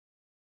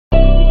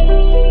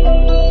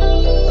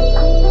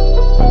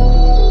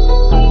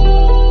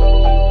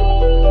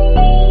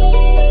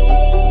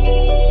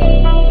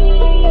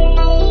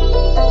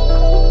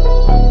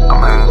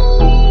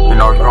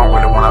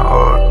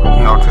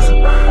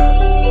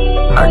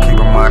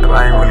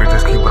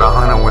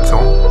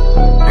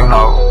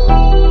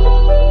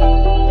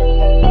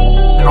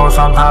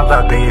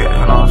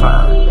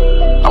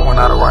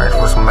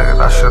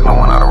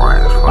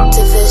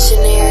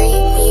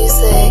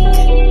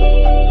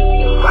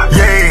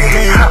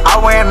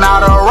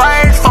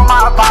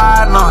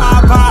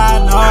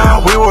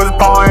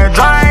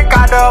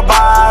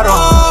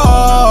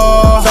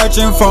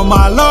Searching for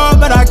my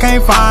love, but I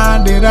can't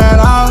find it at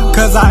all.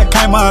 Cause I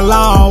came a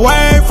long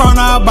way from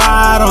the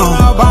bottom.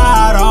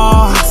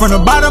 From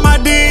the bottom of my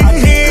D.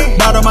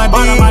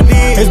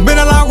 It's been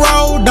a long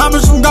road,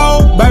 diamonds from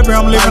gold. Baby,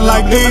 I'm living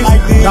like this.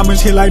 Diamonds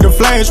hit like the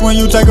flash when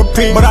you take a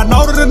pic. But I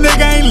know that a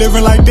nigga ain't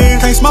living like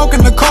this. Can't smoke in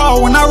the car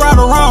when I ride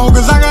around,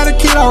 cause I got a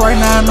kid out right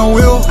now in the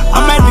wheel.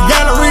 I'm at the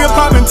gallery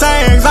popping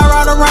tags. I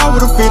ride around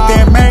with a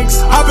 50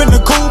 Max. Hop in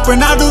the coupe and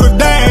I do the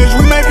dash.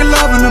 We making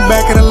love in the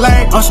back of the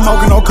lake. I'm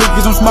smoking no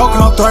cookies, I'm smoking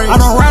no threats. I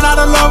don't run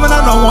out of love and I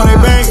don't want it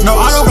back. No,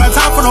 I don't got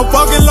time for no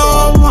fucking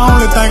love. The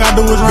only thing I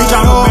do is reach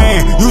out a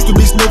man. Used to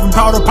be sniffing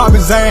powder,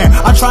 popping Zan.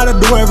 I try to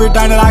do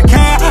everything that I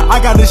can. I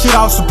got this shit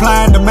off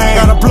supply and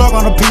demand. Got a plug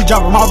on the P,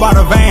 drop them off by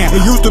the van.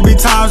 It used to be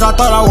times I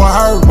thought I would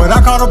hurt, but I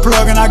caught a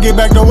plug and I get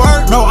back to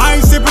work. No, I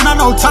ain't sipping on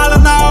no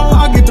Tylenol.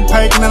 I get the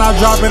pack and then I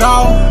drop it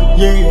off.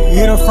 Yeah,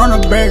 hit her front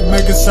or back,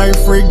 make it say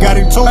free. Got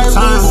it 2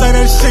 times. Say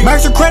that shit.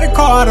 Max your credit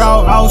card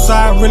out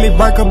outside, really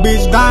break a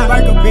bitch down.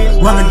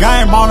 Run the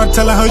game on her,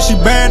 telling her she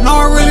bad.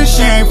 No, really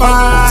she ain't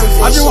fine.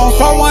 I just want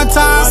 4 one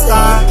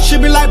time. She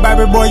be like,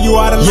 baby boy, you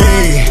out of line.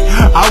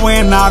 Yeah, I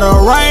went out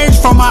of range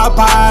from my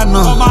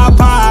partner.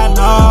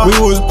 We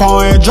was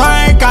pouring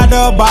drink out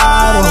the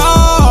bottle.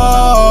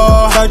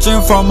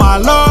 Searching for my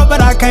love,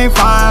 but I can't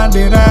find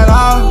it at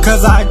all.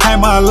 Cause I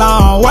came a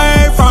long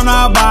way from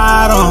the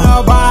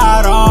bottom.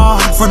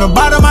 From the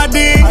bottom of my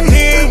D.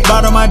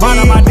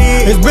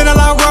 It's been a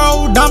long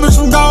road, diamonds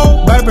from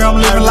gold. Baby, I'm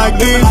living like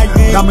this.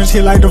 Diamonds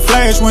hit like the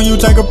flash when you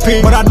take a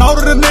pic. But I know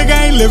that a nigga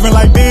ain't living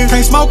like this.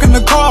 Can't smoke in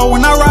the car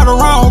when I ride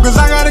around, cause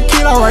I got a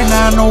kid out right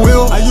now in the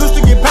wheel. I used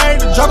to get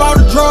paid to drop out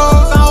the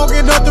drugs. I don't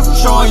get nothing from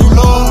showing you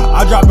love.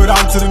 I drop it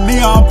off to the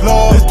neon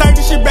plug. Let's take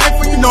this shit back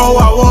for you know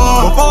who I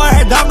was. Before I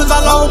had diamonds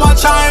all over my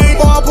chain.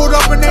 Before I pulled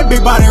up in that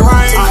big body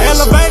range. I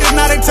elevated,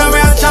 now they tell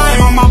me I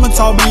changed. My mama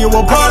told me it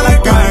was part of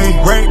that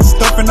game. Great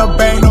stuff in the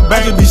bag, no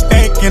bag, just be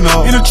stacking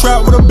up. In a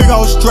trap with a big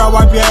old strap,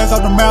 wipe your ass off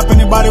the map.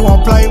 Anybody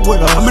wanna play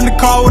with us? I'm in the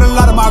car with a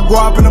lot of my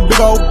guap and a big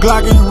old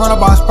Glock, and you run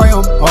up, I spray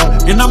them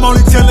up. And I'm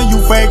only telling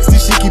you fakes,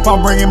 this shit keep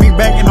on bringing me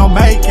back and I'm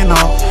making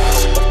up.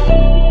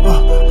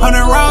 100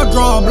 round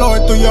drum, blow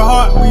it through your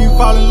heart when you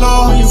fall in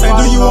love. You say,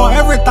 do you want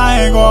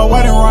everything or a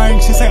wedding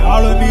ring? She say,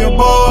 all of the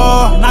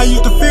above. And I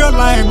used to feel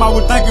lame, I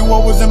was thinking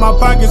what was in my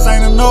pockets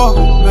ain't enough.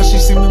 Now she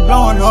see me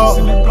blowing up.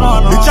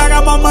 Bitch, I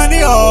got my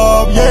money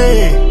up,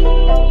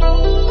 yeah.